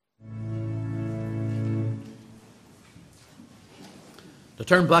To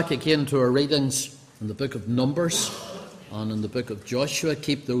turn back again to our readings in the book of Numbers and in the book of Joshua.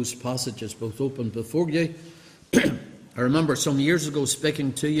 Keep those passages both open before you. I remember some years ago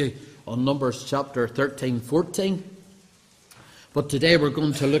speaking to you on Numbers chapter 13-14. But today we're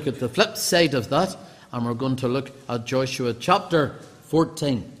going to look at the flip side of that, and we're going to look at Joshua chapter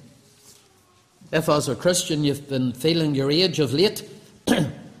 14. If as a Christian you've been feeling your age of late,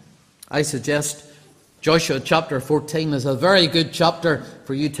 I suggest Joshua chapter 14 is a very good chapter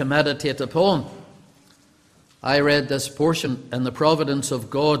for you to meditate upon. I read this portion in the providence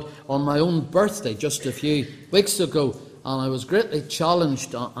of God on my own birthday just a few weeks ago, and I was greatly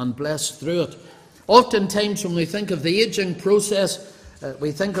challenged and blessed through it. Oftentimes when we think of the aging process,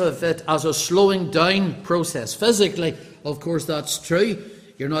 we think of it as a slowing down process. Physically, of course, that's true.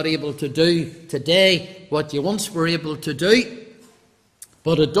 You're not able to do today what you once were able to do.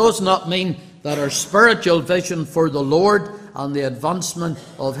 But it does not mean that our spiritual vision for the Lord and the advancement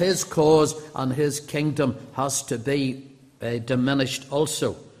of His cause and His kingdom has to be diminished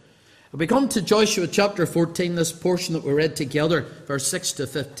also. If we come to Joshua chapter 14, this portion that we read together, verse 6 to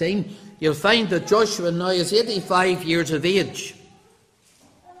 15, you'll find that Joshua now is 85 years of age.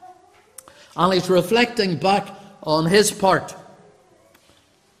 And he's reflecting back on his part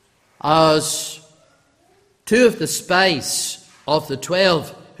as two of the spies of the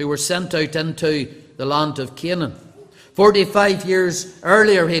 12 who were sent out into the land of Canaan. 45 years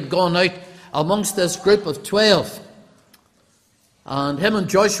earlier he had gone out amongst this group of 12. And him and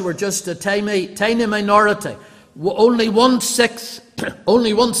Joshua were just a tiny minority. Only one-sixth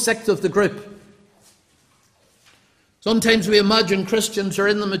of the group. Sometimes we imagine Christians are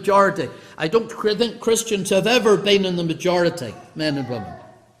in the majority. I don't think Christians have ever been in the majority, men and women.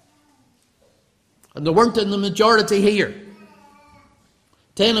 And they weren't in the majority here.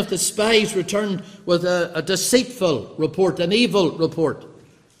 10 of the spies returned with a deceitful report, an evil report.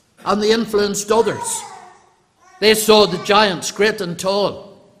 And they influenced others. They saw the giants great and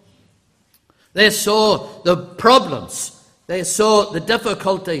tall. They saw the problems. They saw the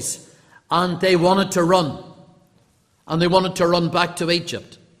difficulties. And they wanted to run. And they wanted to run back to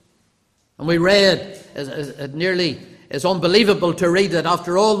Egypt. And we read, it nearly is unbelievable to read it.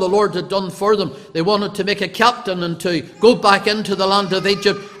 After all the Lord had done for them, they wanted to make a captain and to go back into the land of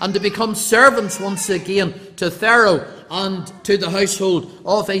Egypt and to become servants once again to Pharaoh and to the household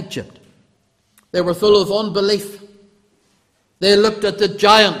of Egypt. They were full of unbelief. They looked at the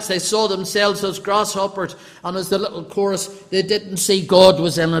giants. They saw themselves as grasshoppers. And as the little chorus, they didn't see God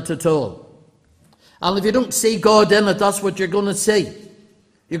was in it at all. And if you don't see God in it, that's what you're going to see.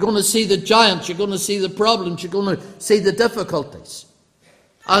 You're going to see the giants. You're going to see the problems. You're going to see the difficulties.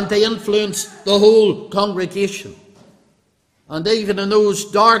 And they influence the whole congregation. And even in those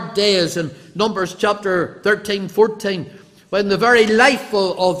dark days in Numbers chapter 13-14, when the very life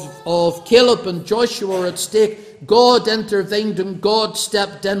of Caleb and Joshua were at stake, God intervened and God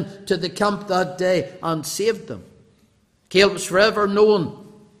stepped in to the camp that day and saved them. Caleb was forever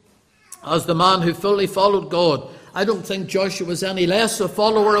known as the man who fully followed God. I don't think Joshua was any less a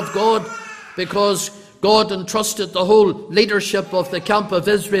follower of God, because God entrusted the whole leadership of the camp of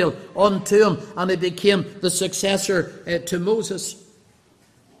Israel unto him, and he became the successor to Moses.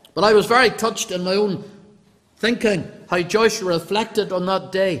 But I was very touched in my own thinking how Joshua reflected on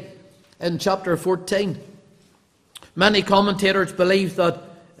that day in chapter 14. Many commentators believe that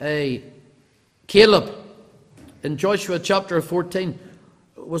Caleb in Joshua chapter 14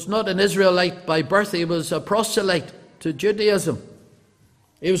 was not an Israelite by birth. He was a proselyte to Judaism.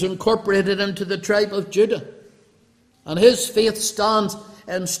 He was incorporated into the tribe of Judah. And his faith stands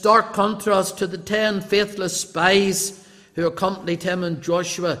in stark contrast to the 10 faithless spies who accompanied him and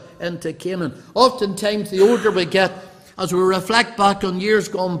Joshua into Canaan. Oftentimes, the older we get, as we reflect back on years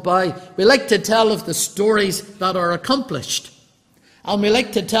gone by, we like to tell of the stories that are accomplished. And we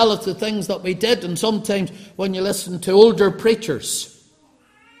like to tell of the things that we did. And sometimes when you listen to older preachers,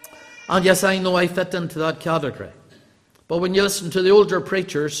 and yes, I know I fit into that category, but when you listen to the older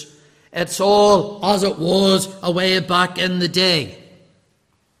preachers, it's all as it was away back in the day.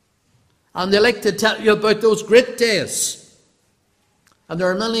 And they like to tell you about those great days. And there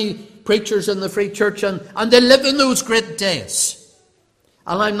are many preachers in the Free Church, and they live in those great days.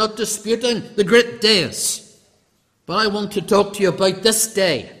 And I'm not disputing the great days, but I want to talk to you about this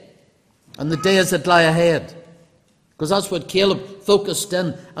day and the days that lie ahead. Because that's what Caleb focused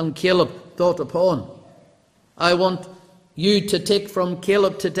in and Caleb thought upon. I want you to take from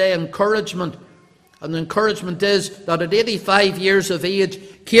Caleb today encouragement. And the encouragement is that at 85 years of age,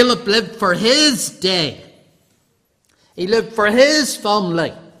 Caleb lived for his day. He lived for his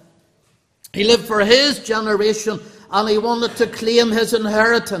family. He lived for his generation. and he wanted to claim his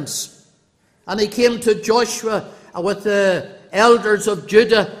inheritance. And he came to Joshua with the elders of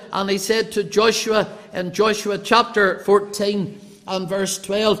Judah, and he said to Joshua in Joshua chapter 14 and verse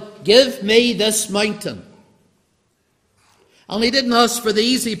 12, "Give me this mountain." And he didn't ask for the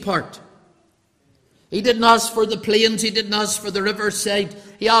easy part. He didn't ask for the plains. He didn't ask for the riverside.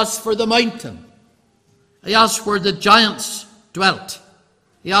 He asked for the mountain. He asked where the giants dwelt.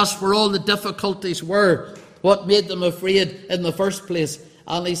 He asked where all the difficulties were, what made them afraid in the first place.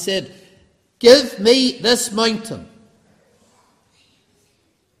 And he said, "Give me this mountain."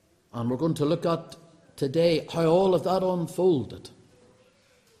 And we're going to look at today how all of that unfolded,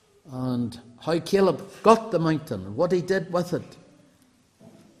 and how Caleb got the mountain and what he did with it.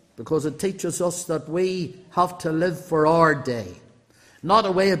 Because it teaches us that we have to live for our day, not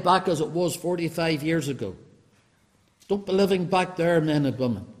a way back as it was 45 years ago. Don't be living back there, men and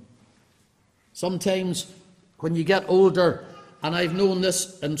women. Sometimes when you get older, and I've known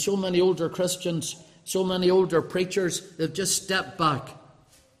this in so many older Christians, so many older preachers, they've just stepped back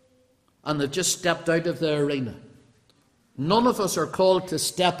and they've just stepped out of the arena. None of us are called to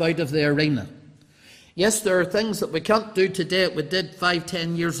step out of the arena. Yes, there are things that we can't do today that we did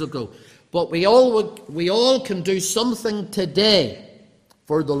 5-10 years ago, but we all can do something today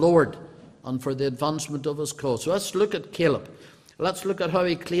for the Lord and for the advancement of his cause. So let's look at Caleb. Let's look at how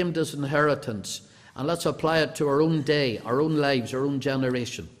he claimed his inheritance, and let's apply it to our own day, our own lives, our own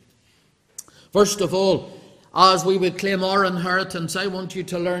generation. First of all, as we would claim our inheritance, I want you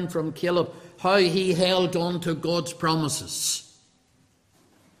to learn from Caleb how he held on to God's promises.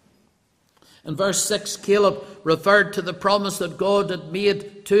 In verse 6, Caleb referred to the promise that God had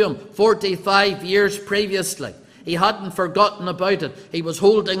made to him 45 years previously. He hadn't forgotten about it. He was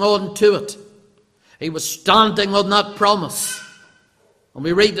holding on to it. He was standing on that promise. And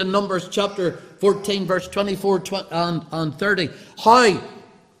we read in Numbers chapter 14, verse 24 and 30, how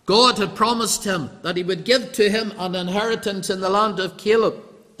God had promised him that he would give to him an inheritance in the land of Caleb,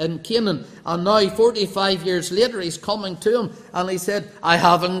 in Canaan. And now, 45 years later, he's coming to him, and he said, "I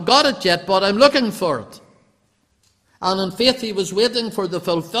haven't got it yet, but I'm looking for it." And in faith, he was waiting for the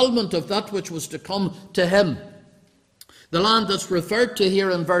fulfillment of that which was to come to him. The land that's referred to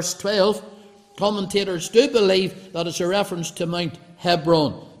here in verse 12, commentators do believe that it's a reference to Mount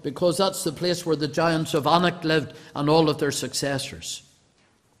Hebron, because that's the place where the giants of Anak lived and all of their successors.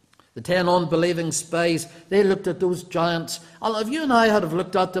 The 10 unbelieving spies, they looked at those giants. And if you and I had have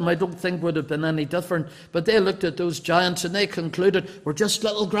looked at them, I don't think would have been any different. But they looked at those giants and they concluded, we're just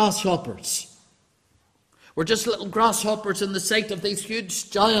little grasshoppers. We're just little grasshoppers in the sight of these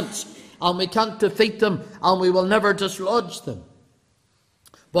huge giants. And we can't defeat them, and we will never dislodge them.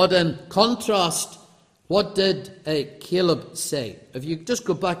 But in contrast, what did Caleb say? If you just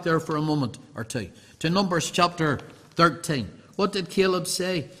go back there for a moment or two, to Numbers chapter 13. What did Caleb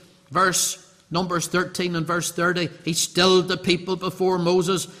say? Numbers 13 and verse 30, he stilled the people before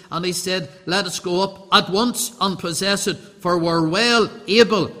Moses, and he said, "Let us go up at once and possess it, for we're well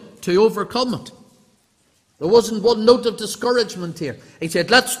able to overcome it." There wasn't one note of discouragement here. He said,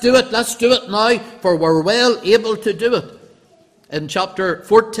 let's do it now, for we're well able to do it. In chapter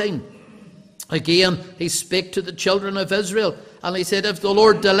 14, again, he spake to the children of Israel, and he said, "If the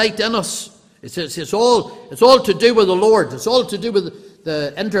Lord delight in us," it's all to do with the Lord. It's all to do with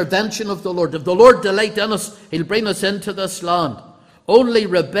the intervention of the Lord. "If the Lord delight in us, he'll bring us into this land. Only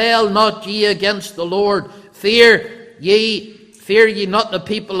rebel not ye against the Lord. Fear ye not the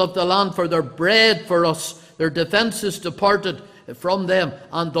people of the land, for their bread for us. Their defense is departed from them.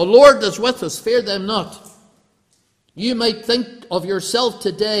 And the Lord is with us. Fear them not." You might think of yourself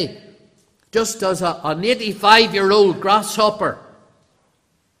today just as an 85-year-old grasshopper.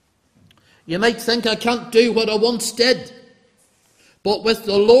 You might think, I can't do what I once did. But with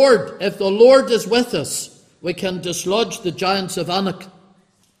the Lord, if the Lord is with us, we can dislodge the giants of Anak.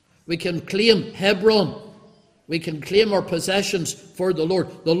 We can claim Hebron. We can claim our possessions for the Lord.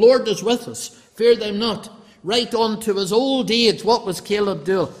 The Lord is with us. Fear them not. Right on to his old age, what was Caleb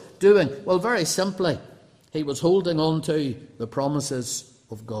doing? Well, very simply, he was holding on to the promises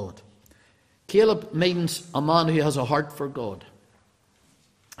of God. Caleb means a man who has a heart for God.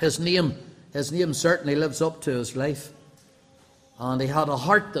 His name certainly lives up to his life. And he had a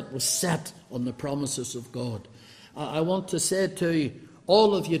heart that was set on the promises of God. I want to say to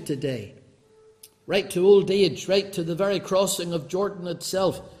all of you today, right to old age, right to the very crossing of Jordan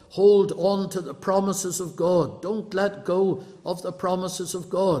itself, hold on to the promises of God. Don't let go of the promises of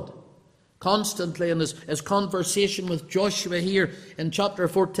God. Constantly in his conversation with Joshua here in chapter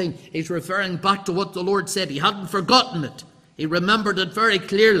 14, he's referring back to what the Lord said. He hadn't forgotten it. He remembered it very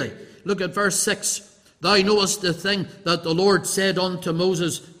clearly. Look at verse 6. Thou knowest the thing that the Lord said unto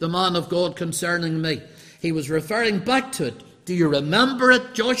Moses, the man of God, concerning me. He was referring back to it. Do you remember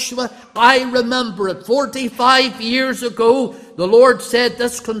it, Joshua? I remember it. 45 years ago, the Lord said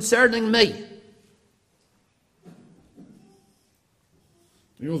this concerning me.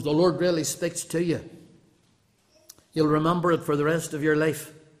 You know, if the Lord really speaks to you, you'll remember it for the rest of your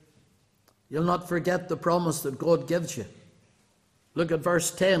life. You'll not forget the promise that God gives you. Look at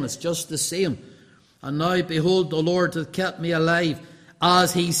verse 10. It's just the same. And now, behold, the Lord hath kept me alive,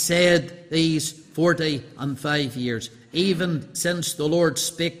 as he said, these 45 years, even since the Lord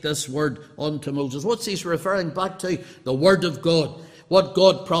spake this word unto Moses. What's he referring back to? The word of God. What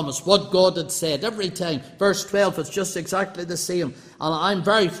God promised, what God had said. Every time. Verse 12, it's just exactly the same. And I'm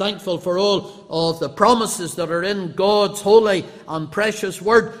very thankful for all of the promises that are in God's holy and precious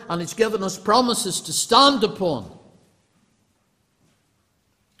word. And he's given us promises to stand upon.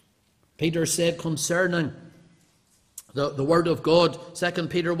 Peter said concerning the word of God, 2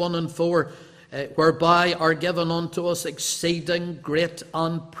 Peter 1 and 4, whereby are given unto us exceeding great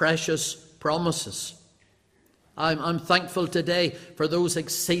and precious promises. I'm thankful today for those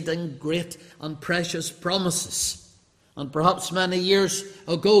exceeding great and precious promises. And perhaps many years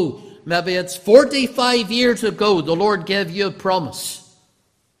ago, maybe it's 45 years ago, the Lord gave you a promise.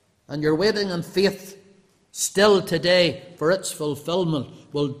 And you're waiting in faith still today for its fulfillment.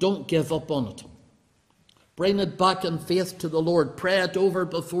 Well, don't give up on it. Bring it back in faith to the Lord. Pray it over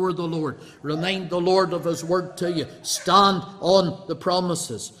before the Lord. Remind the Lord of his word to you. Stand on the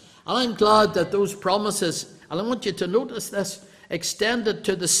promises. And I'm glad that those promises, and I want you to notice this, extended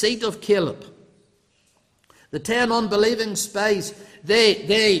to the seed of Caleb. The 10 unbelieving spies,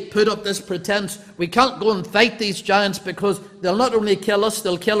 they put up this pretense. We can't go and fight these giants because they'll not only kill us,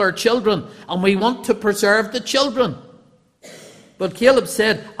 they'll kill our children. And we want to preserve the children. But Caleb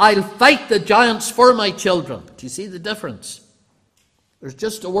said, I'll fight the giants for my children. Do you see the difference? There's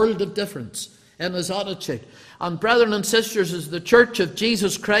just a world of difference in his attitude. And brethren and sisters, as the Church of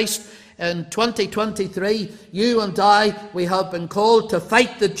Jesus Christ in 2023, you and I, we have been called to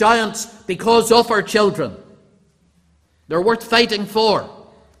fight the giants because of our children. They're worth fighting for.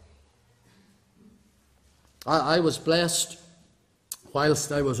 I was blessed,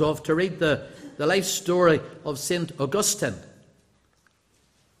 whilst I was off, to read the life story of St. Augustine,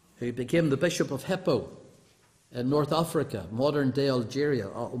 who became the Bishop of Hippo in North Africa, modern-day Algeria.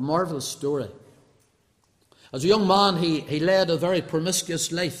 A marvellous story. As a young man, he led a very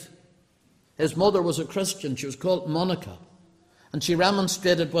promiscuous life. His mother was a Christian. She was called Monica. And she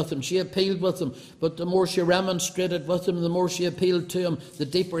remonstrated with him. She appealed with him. But the more she remonstrated with him, the more she appealed to him, the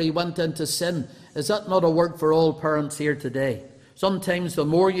deeper he went into sin. Is that not a word for all parents here today? Sometimes the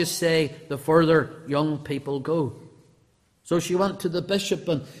more you say, the further young people go. So she went to the bishop,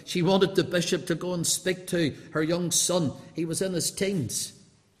 and she wanted the bishop to go and speak to her young son. He was in his teens.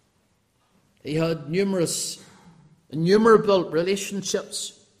 He had innumerable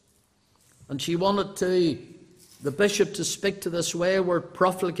relationships. And she wanted the bishop to speak to this wayward,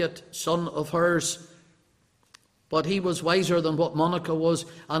 profligate son of hers. But he was wiser than what Monica was,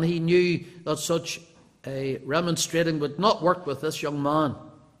 and he knew that such a remonstrating would not work with this young man.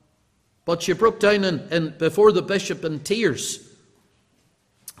 But she broke down before the bishop in tears.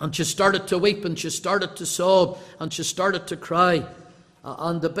 And she started to weep, and she started to sob, and she started to cry.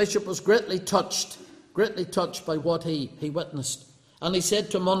 And the bishop was greatly touched by what he witnessed. And he said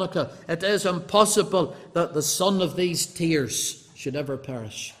to Monica, it is impossible that the son of these tears should ever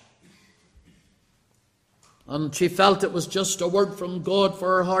perish. And she felt it was just a word from God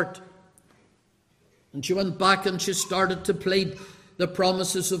for her heart. And she went back and she started to plead the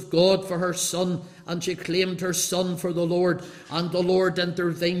promises of God for her son, and she claimed her son for the Lord, and the Lord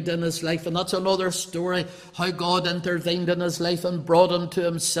intervened in his life. And that's another story, how God intervened in his life and brought him to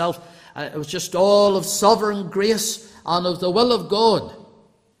himself. It was just all of sovereign grace and of the will of God.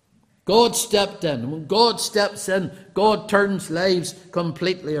 God stepped in. When God steps in, God turns lives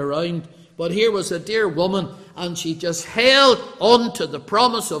completely around. But here was a dear woman, and she just held on to the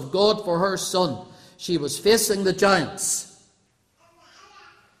promise of God for her son. She was facing the giants.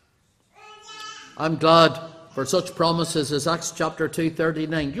 I'm glad for such promises as Acts chapter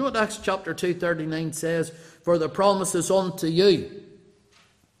 2:39. You know what Acts chapter 2:39 says? For the promise is unto you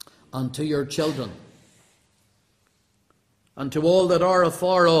and to your children and to all that are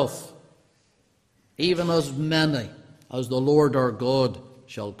afar off, even as many as the Lord our God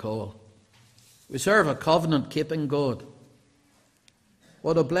shall call. We serve a covenant-keeping God.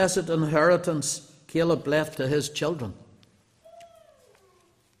 What a blessed inheritance Caleb left to his children.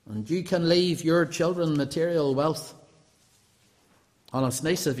 And you can leave your children material wealth. And it's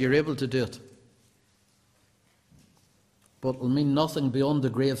nice if you're able to do it. but will mean nothing beyond the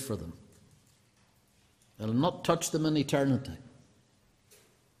grave for them. It'll not touch them in eternity.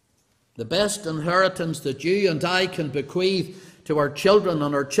 The best inheritance that you and I can bequeath to our children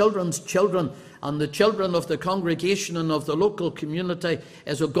and our children's children and the children of the congregation and of the local community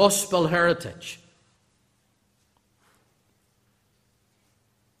is a gospel heritage.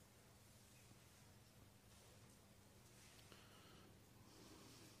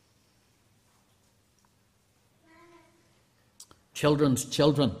 Children's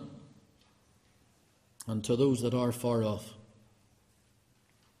children, and to those that are far off.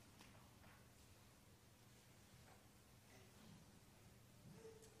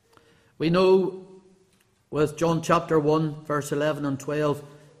 We know with John chapter 1, verse 11 and 12,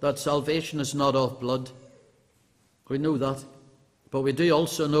 that salvation is not of blood. We know that. But we do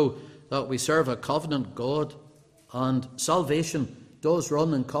also know that we serve a covenant God, and salvation does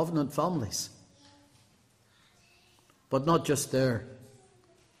run in covenant families. But not just there.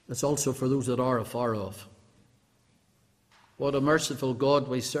 It's also for those that are afar off. What a merciful God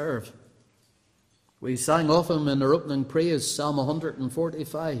we serve. We sang of him in our opening praise, Psalm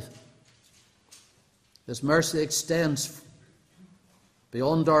 145. His mercy extends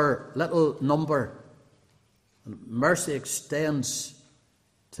beyond our little number. And mercy extends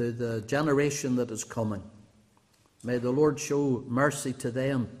to the generation that is coming. May the Lord show mercy to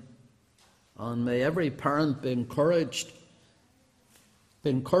them. And may every parent be encouraged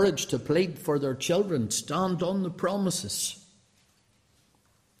to plead for their children. Stand on the promises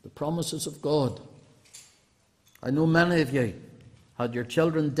of God. I know many of you had your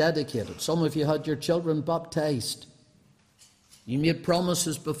children dedicated. Some of you had your children baptized. You made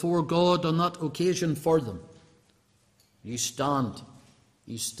promises before God on that occasion for them. You stand.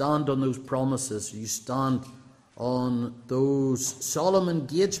 You stand on those promises. You stand on those solemn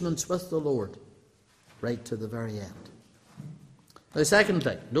engagements with the Lord right to the very end. Now,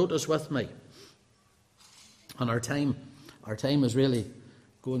 secondly, notice with me, and our time is really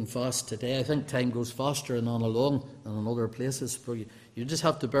going fast today. I think time goes faster in on along than in other places, but you just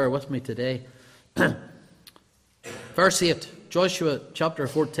have to bear with me today. Verse 8, Joshua chapter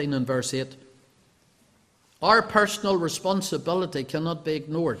 14 and verse 8. Our personal responsibility cannot be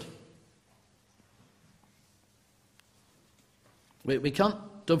ignored. We can't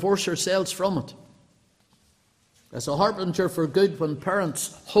divorce ourselves from it. It's a harbinger for good when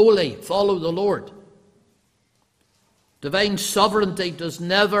parents wholly follow the Lord. Divine sovereignty does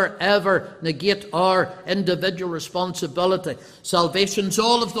never, ever negate our individual responsibility. Salvation's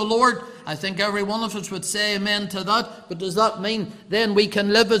all of the Lord. I think every one of us would say amen to that. But does that mean then we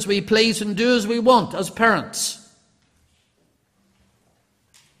can live as we please and do as we want as parents?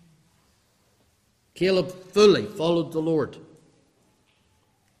 Caleb fully followed the Lord.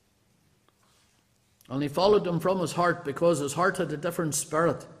 And he followed him from his heart because his heart had a different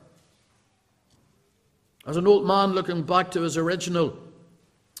spirit. As an old man looking back to his original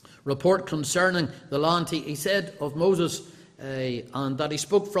report concerning the land, he said of Moses, and that he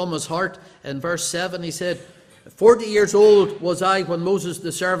spoke from his heart. In verse 7 he said, 40 years old was I when Moses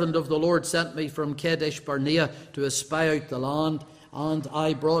the servant of the Lord sent me from Kadesh Barnea to espy out the land, and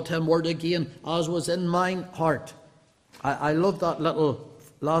I brought him word again as was in mine heart. I love that little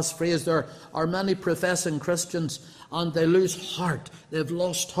last phrase. There are many professing Christians and they lose heart. They've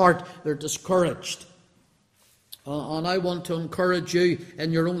lost heart. They're discouraged. And I want to encourage you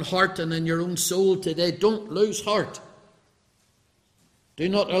in your own heart and in your own soul today. Don't lose heart. Do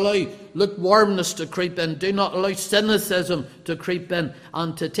not allow lukewarmness to creep in. Do not allow cynicism to creep in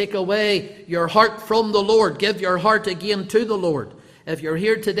and to take away your heart from the Lord. Give your heart again to the Lord. If you're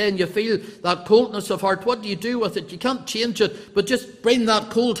here today and you feel that coldness of heart, what do you do with it? You can't change it, but just bring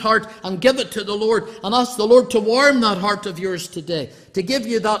that cold heart and give it to the Lord and ask the Lord to warm that heart of yours today, to give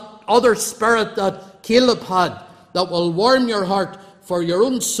you that other spirit that Caleb had, that will warm your heart for your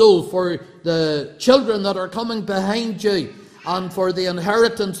own soul, for the children that are coming behind you, and for the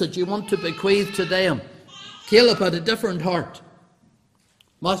inheritance that you want to bequeath to them. Caleb had a different heart.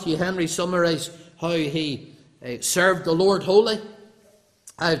 Matthew Henry summarised how he served the Lord wholly.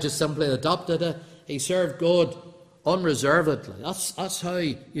 I've just simply adopted it. He served God unreservedly. That's how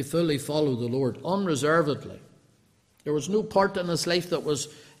you fully follow the Lord, unreservedly. There was no part in his life that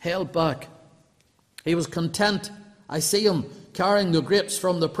was held back. He was content. I see him carrying the grapes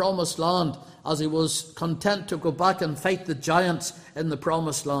from the promised land as he was content to go back and fight the giants in the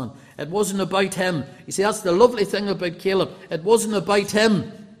promised land. It wasn't about him. You see, that's the lovely thing about Caleb. It wasn't about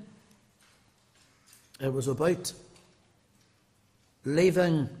him. It was about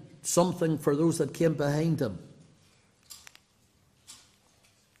leaving something for those that came behind him.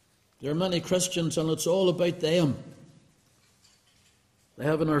 There are many Christians and it's all about them. They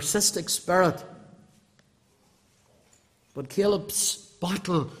have a narcissistic spirit. But Caleb's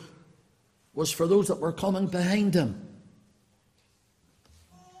battle was for those that were coming behind him.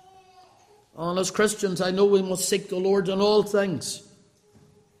 And as Christians, I know we must seek the Lord in all things.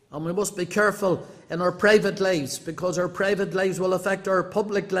 And we must be careful in our private lives, because our private lives will affect our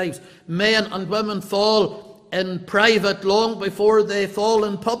public lives. Men and women fall in private long before they fall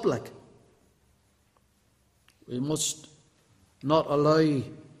in public. We must not allow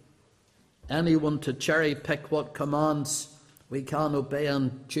anyone to cherry pick what commands we can obey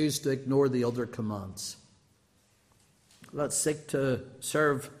and choose to ignore the other commands. Let's seek to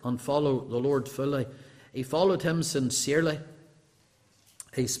serve and follow the Lord fully. He followed him sincerely.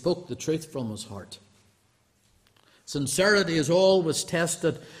 He spoke the truth from his heart. Sincerity is always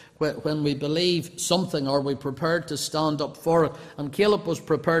tested when we believe something or we're prepared to stand up for it. And Caleb was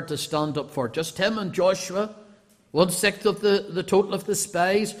prepared to stand up for it. Just him and Joshua, 1/6 of the total of the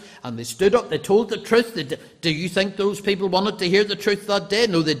spies. And they stood up, they told the truth. Do you think those people wanted to hear the truth that day?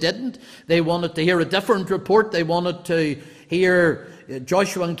 No, they didn't. They wanted to hear a different report. They wanted to hear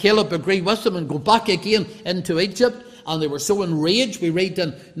Joshua and Caleb agree with them and go back again into Egypt. And they were so enraged, we read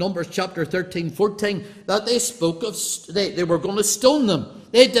in Numbers chapter 13, 14, that they spoke of, they were going to stone them.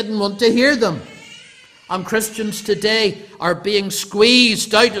 They didn't want to hear them. And Christians today are being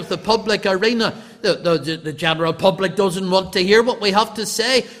squeezed out of the public arena. The general public doesn't want to hear what we have to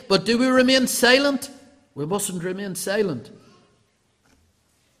say. But do we remain silent? We mustn't remain silent.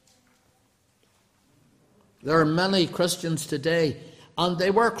 There are many Christians today, and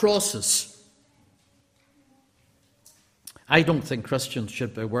they wear crosses. I don't think Christians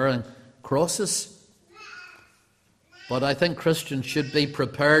should be wearing crosses. But I think Christians should be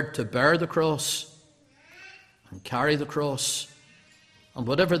prepared to bear the cross and carry the cross. And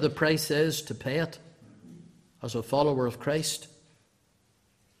whatever the price is, to pay it as a follower of Christ.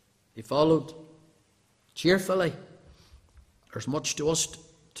 He followed cheerfully. There's much to us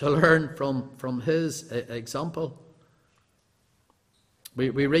to learn from his example. We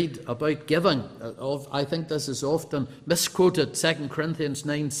read about giving. I think this is often misquoted, 2 Corinthians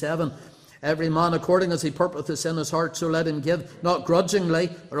 9:7. Every man according as he purposeth in his heart, so let him give, not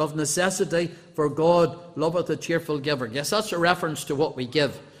grudgingly or of necessity, for God loveth a cheerful giver. Yes, that's a reference to what we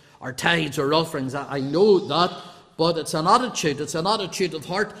give, our tithes or offerings. I know that, but it's an attitude. It's an attitude of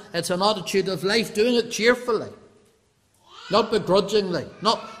heart. It's an attitude of life, doing it cheerfully, not begrudgingly,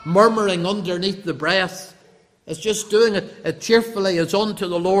 not murmuring underneath the breath. It's just doing it cheerfully as unto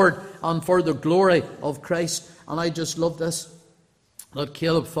the Lord and for the glory of Christ. And I just love this, that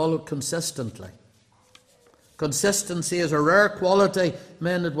Caleb followed consistently. Consistency is a rare quality,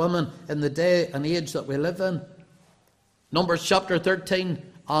 men and women, in the day and age that we live in. Numbers chapter 13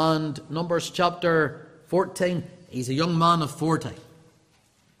 and Numbers chapter 14, he's a young man of 40.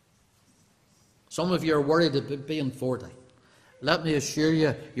 Some of you are worried about being 40. Let me assure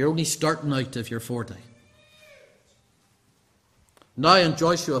you, you're only starting out if you're 40. Now in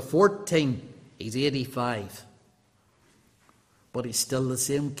Joshua 14, he's 85. But he's still the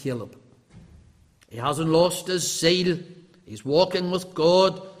same Caleb. He hasn't lost his zeal. He's walking with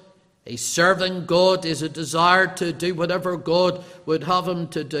God. He's serving God. He has a desire to do whatever God would have him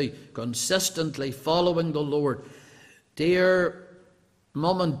to do. Consistently following the Lord. Dear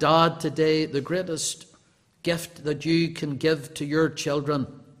Mum and Dad, today the greatest gift that you can give to your children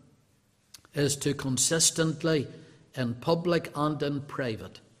is to consistently, in public and in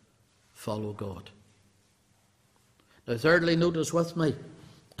private, follow God. Now thirdly, notice with me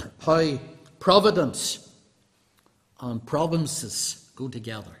how providence and provinces go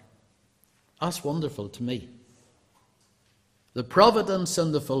together. That's wonderful to me. The providence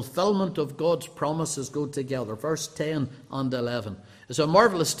and the fulfillment of God's promises go together. Verse 10 and 11. There's a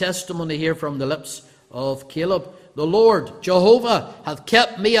marvellous testimony here from the lips of Caleb. The Lord, Jehovah, hath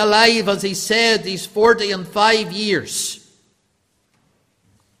kept me alive, as he said, these 45 years.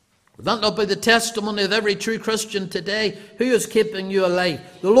 Would that not be the testimony of every true Christian today? Who is keeping you alive?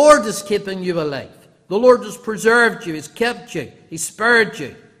 The Lord is keeping you alive. The Lord has preserved you. He's kept you. He's spared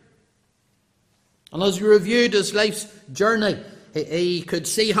you. And as he reviewed his life's journey, he could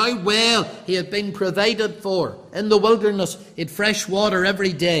see how well he had been provided for. In the wilderness, he had fresh water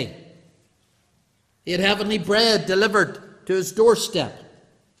every day. He had heavenly bread delivered to his doorstep.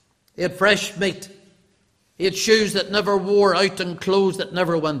 He had fresh meat. He had shoes that never wore out and clothes that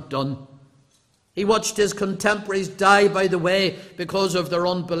never went done. He watched his contemporaries die by the way because of their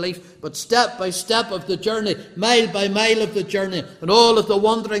unbelief. But step by step of the journey, mile by mile of the journey, and all of the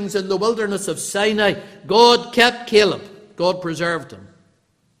wanderings in the wilderness of Sinai, God kept Caleb. God preserved him.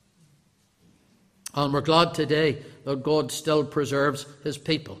 And we're glad today that God still preserves his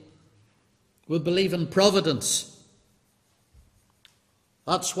people. We believe in providence.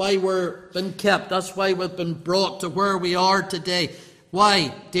 That's why we've been kept. That's why we've been brought to where we are today.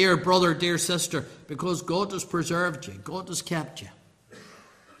 Why, dear brother, dear sister? Because God has preserved you. God has kept you.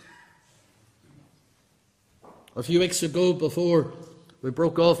 A few weeks ago, before we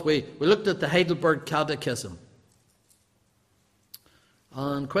broke off, we looked at the Heidelberg Catechism.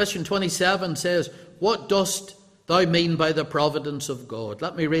 And question 27 says, "What dost thou mean by the providence of God?"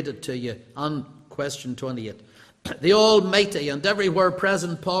 Let me read it to you on question 28. "The almighty and everywhere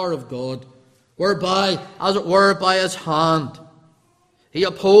present power of God, whereby, as it were by his hand, he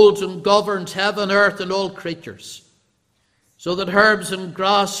upholds and governs heaven, earth, and all creatures, so that herbs and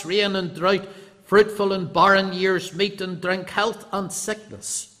grass, rain and drought, fruitful and barren years, meat and drink, health and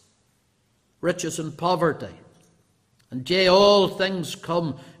sickness, riches and poverty. And yea, all things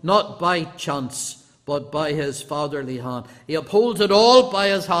come not by chance, but by his fatherly hand. He upholds it all by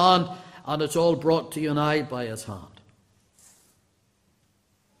his hand, and it's all brought to you and I by his hand."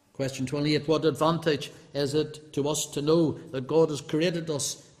 Question 28, what advantage is it to us to know that God has created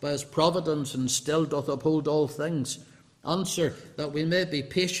us by his providence and still doth uphold all things? Answer, that we may be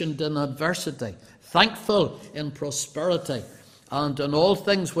patient in adversity, thankful in prosperity, and in all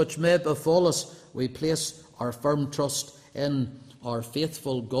things which may befall us, we place our firm trust in our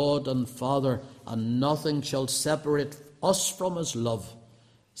faithful God and Father, and nothing shall separate us from his love,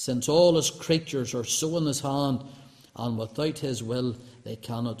 since all his creatures are so in his hand, and without his will they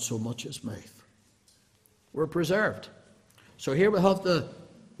cannot so much as move. We're preserved. So here we have the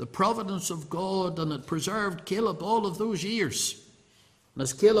providence of God, and it preserved Caleb all of those years. And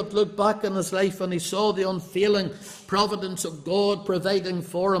as Caleb looked back in his life and he saw the unfailing providence of God providing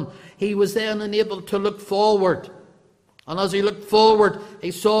for him, he was then enabled to look forward. And as he looked forward,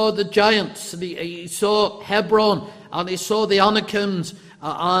 he saw the giants, and he saw Hebron, and he saw the Anakims,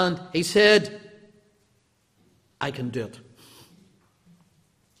 and he said, "I can do it."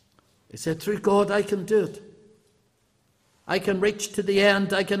 He said, "Through God, I can do it. I can reach to the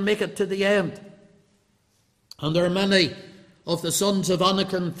end. I can make it to the end." And there are many of the sons of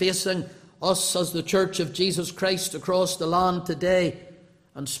Anakim facing us as the Church of Jesus Christ across the land today.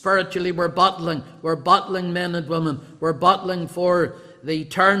 And spiritually we're battling. We're battling, men and women. We're battling for the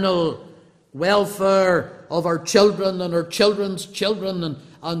eternal welfare of our children and our children's children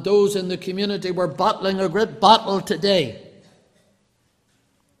and those in the community. We're battling a great battle today.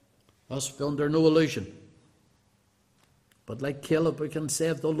 Let's be under no illusion. But like Caleb, we can say,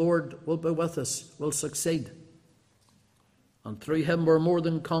 if the Lord will be with us, we'll succeed. And through him we're more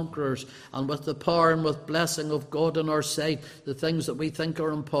than conquerors. And with the power and with blessing of God on our side, the things that we think are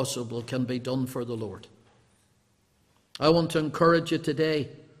impossible can be done for the Lord. I want to encourage you today.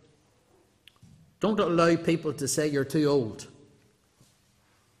 Don't allow people to say you're too old.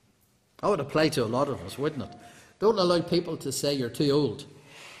 That would apply to a lot of us, wouldn't it? Don't allow people to say you're too old.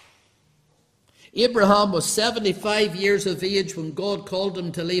 Abraham was 75 years of age when God called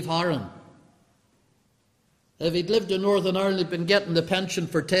him to leave Haran. If he'd lived in Northern Ireland, he'd been getting the pension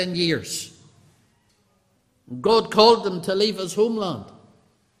for 10 years. God called him to leave his homeland.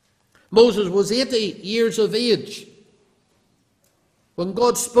 Moses was 80 years of age when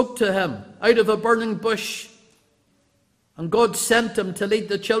God spoke to him out of a burning bush, and God sent him to lead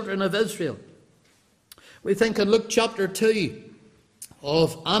the children of Israel. We think in Luke chapter 2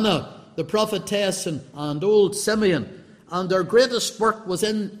 of Anna, the prophetess, and old Simeon, and their greatest work was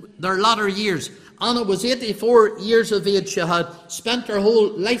in their latter years. Anna was 84 years of age. She had spent her whole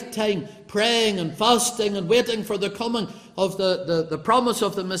lifetime praying and fasting and waiting for the coming of the promise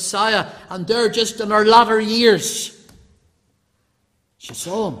of the Messiah, and they're just in her latter years. She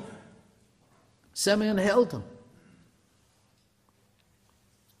saw him. Simeon held him.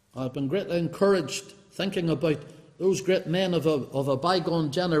 I've been greatly encouraged thinking about those great men of a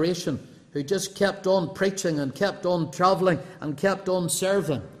bygone generation who just kept on preaching and kept on travelling and kept on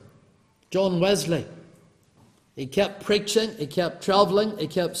serving. John Wesley, he kept preaching, he kept travelling, he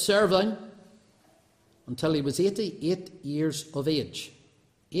kept serving until he was 88 years of age.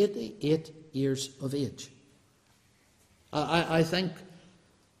 88 years of age. I think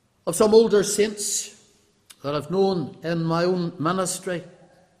of some older saints that I've known in my own ministry,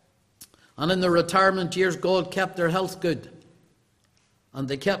 and in their retirement years, God kept their health good, and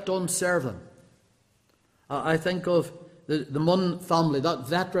they kept on serving. I think of the Munn family, that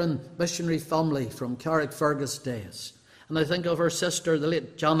veteran missionary family from Carrickfergus days. And I think of her sister, the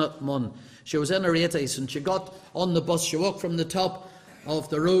late Janet Munn. She was in her 80s, and she got on the bus. She walked from the top of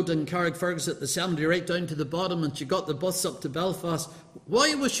the road in Carrickfergus at the seminary right down to the bottom, and she got the bus up to Belfast.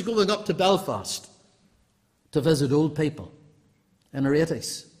 Why was she going up to Belfast? to visit old people in their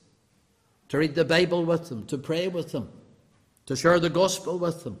 80s, to read the Bible with them, to pray with them, to share the gospel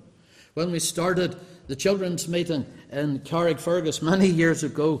with them. When we started the children's meeting in Carrickfergus many years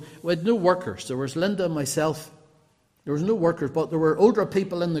ago, we had no workers. There was Linda and myself. There was no workers, but there were older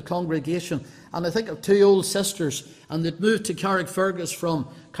people in the congregation. And I think of two old sisters, and they'd moved to Carrickfergus from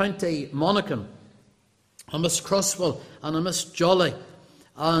County Monaghan, a Miss Crosswell and a Miss Jolly.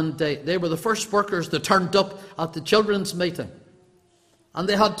 And they were the first workers that turned up at the children's meeting. And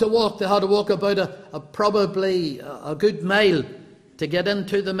they had to walk. They had to walk about probably a good mile to get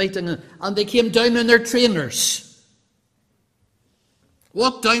into the meeting. And they came down in their trainers.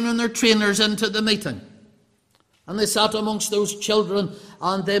 Walked down in their trainers into the meeting. And they sat amongst those children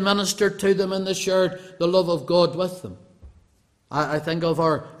and they ministered to them and they shared the love of God with them. I think of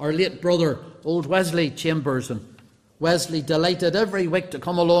our late brother, old Wesley Chambers, and Wesley delighted every week to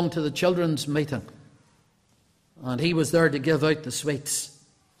come along to the children's meeting. And he was there to give out the sweets.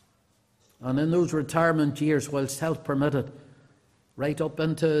 And in those retirement years, whilst health permitted, right up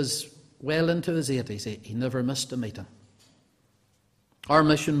into his 80s, he never missed a meeting. Our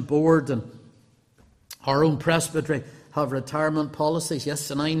mission board and our own presbytery have retirement policies, yes,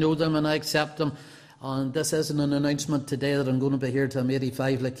 and I know them and I accept them. And this isn't an announcement today that I'm going to be here till I'm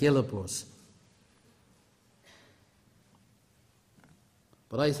 85 like Caleb was.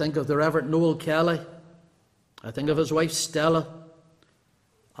 But I think of the Reverend Noel Kelly. I think of his wife Stella.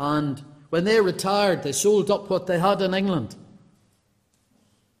 And when they retired, they sold up what they had in England.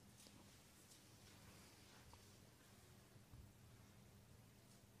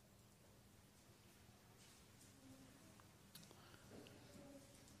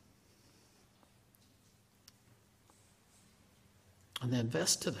 And they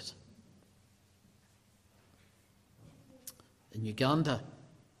invested it in Uganda.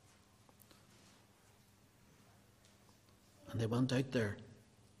 And they went out there.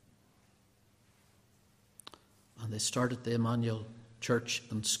 And they started the Emmanuel Church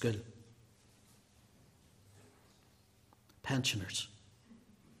and School. Pensioners.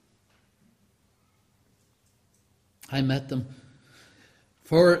 I met them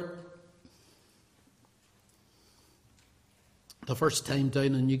for the first time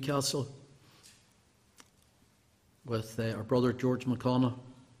down in Newcastle with our brother George McConnell.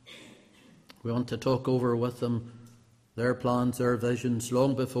 We want to talk over with them their plans, their visions,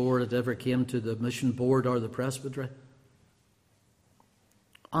 long before it ever came to the mission board or the presbytery.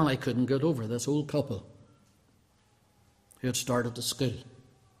 And I couldn't get over this old couple who had started a school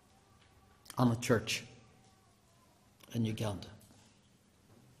and a church in Uganda.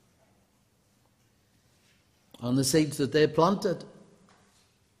 And the seeds that they planted,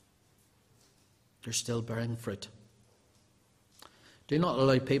 they're still bearing fruit. Do not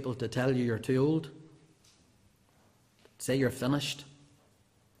allow people to tell you you're too old. Say you're finished.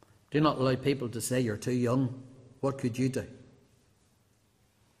 Do not allow people to say you're too young. What could you do?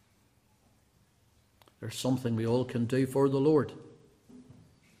 There's something we all can do for the Lord.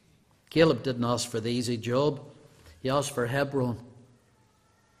 Caleb didn't ask for the easy job. He asked for Hebron.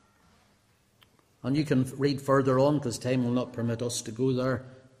 And you can read further on because time will not permit us to go there.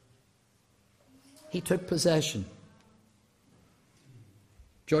 He took possession.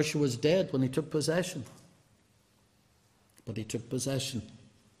 Joshua was dead when he took possession. But he took possession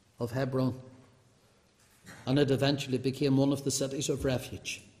of Hebron. And it eventually became one of the cities of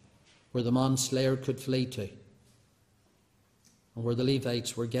refuge where the manslayer could flee to. And where the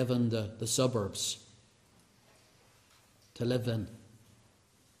Levites were given the suburbs to live in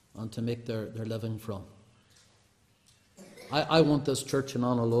and to make their living from. I want this church in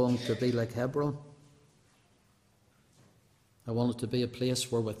Annalong to be like Hebron. I want it to be a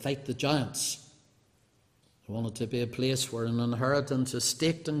place where we fight the giants. I want it to be a place where an inheritance is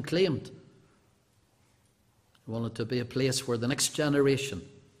staked and claimed. I want it to be a place where the next generation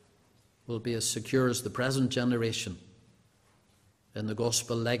will be as secure as the present generation in the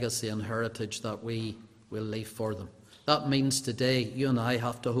gospel legacy and heritage that we will leave for them. That means today you and I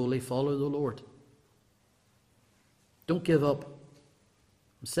have to wholly follow the Lord. Don't give up.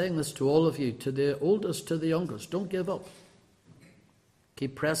 I'm saying this to all of you, to the oldest, to the youngest. Don't give up.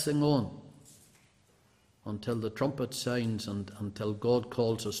 Keep pressing on until the trumpet sounds and until God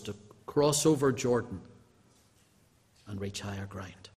calls us to cross over Jordan and reach higher ground.